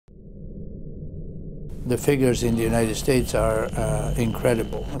The figures in the United States are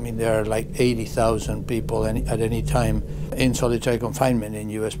incredible. I mean, there are like 80,000 people at any time in solitary confinement in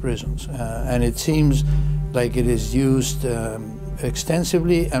U.S. prisons. And it seems like it is used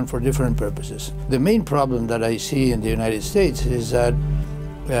extensively and for different purposes. The main problem that I see in the United States is that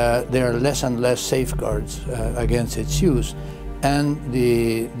there are less and less safeguards against its use, and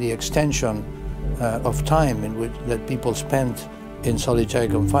the extension of time in which that people spend in solitary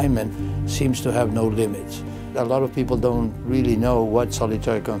confinement seems to have no limits. A lot of people don't really know what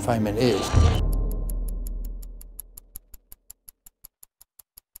solitary confinement is.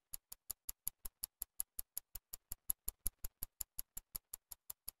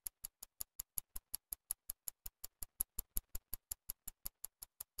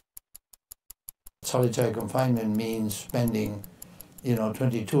 Solitary confinement means spending,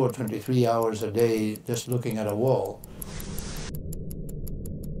 22 or 23 hours a day just looking at a wall.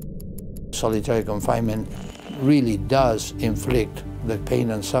 Solitary confinement really does inflict the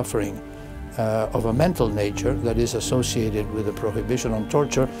pain and suffering of a mental nature that is associated with the prohibition on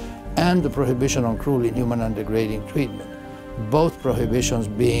torture and the prohibition on cruel, inhuman, and degrading treatment. Both prohibitions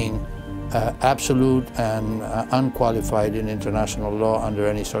being absolute and unqualified in international law under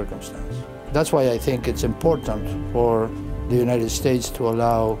any circumstance. That's why I think it's important for the United States to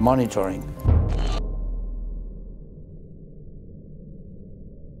allow monitoring.